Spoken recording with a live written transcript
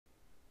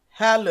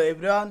Hello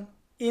everyone,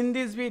 in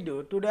this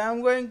video today I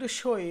am going to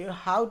show you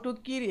how to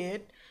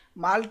create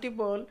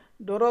multiple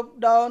drop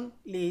down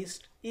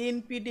list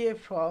in PDF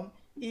form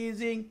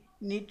using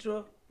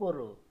Nitro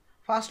Pro.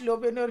 Firstly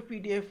open your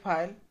PDF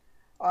file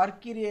or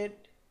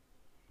create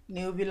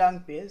new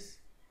blank page,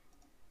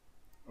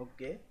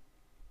 okay,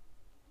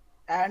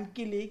 and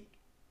click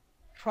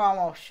from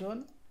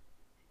option.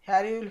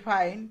 Here you will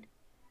find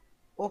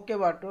OK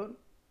button,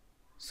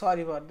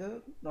 sorry for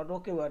the not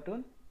OK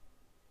button,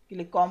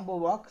 click combo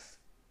box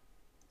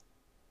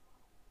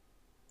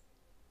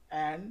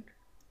and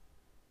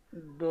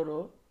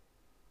draw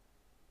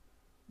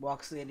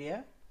box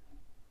area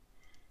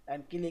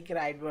and click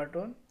right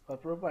button for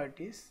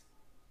properties.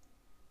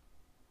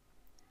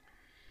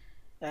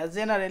 As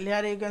general,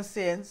 here you can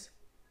change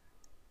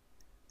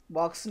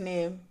box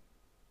name,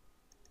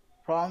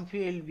 from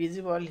field,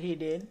 visible,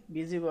 hidden,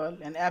 visible,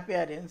 and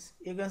appearance.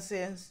 You can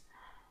change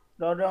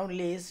drop down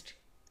list,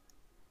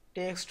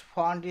 text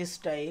font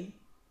style,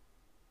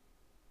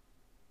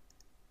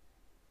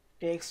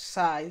 text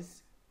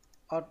size,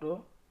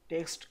 auto,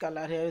 text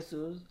color. Here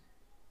choose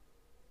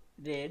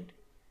red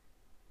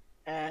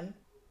and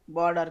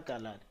border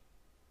color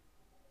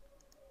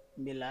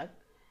black,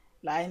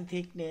 line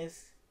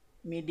thickness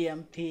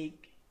medium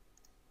thick,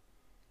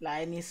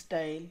 line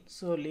style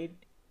solid,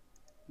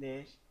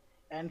 this,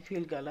 and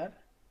fill color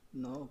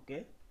no,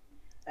 okay,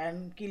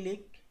 and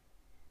click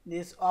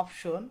this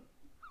option.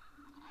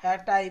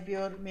 Here type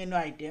your menu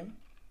item,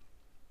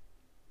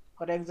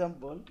 for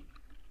example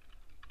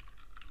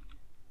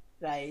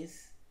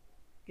rice,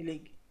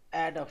 click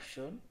add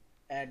option,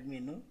 add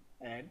menu,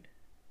 add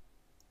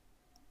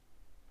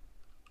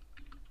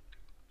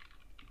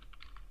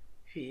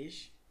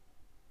fish,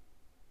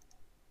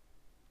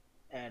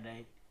 add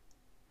it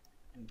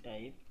and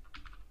type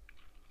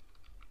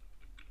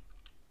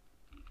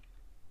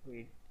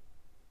wait,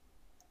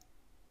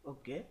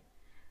 okay.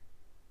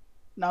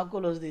 Now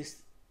close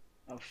this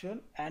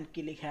option and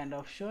click hand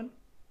option.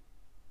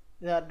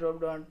 The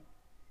drop down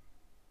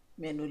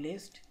menu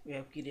list we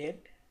have created,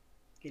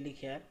 click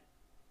here,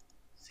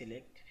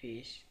 select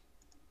fish,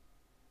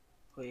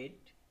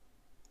 wait,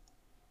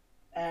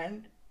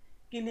 and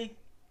click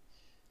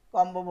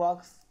combo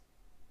box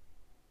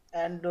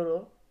and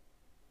draw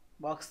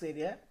box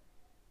area,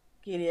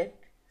 create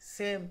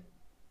same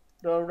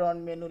drop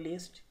down menu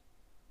list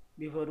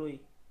before we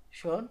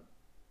shown.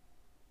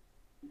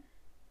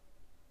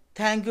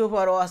 Thank you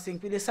for watching.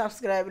 Please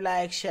subscribe,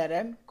 like, share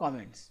and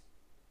comments.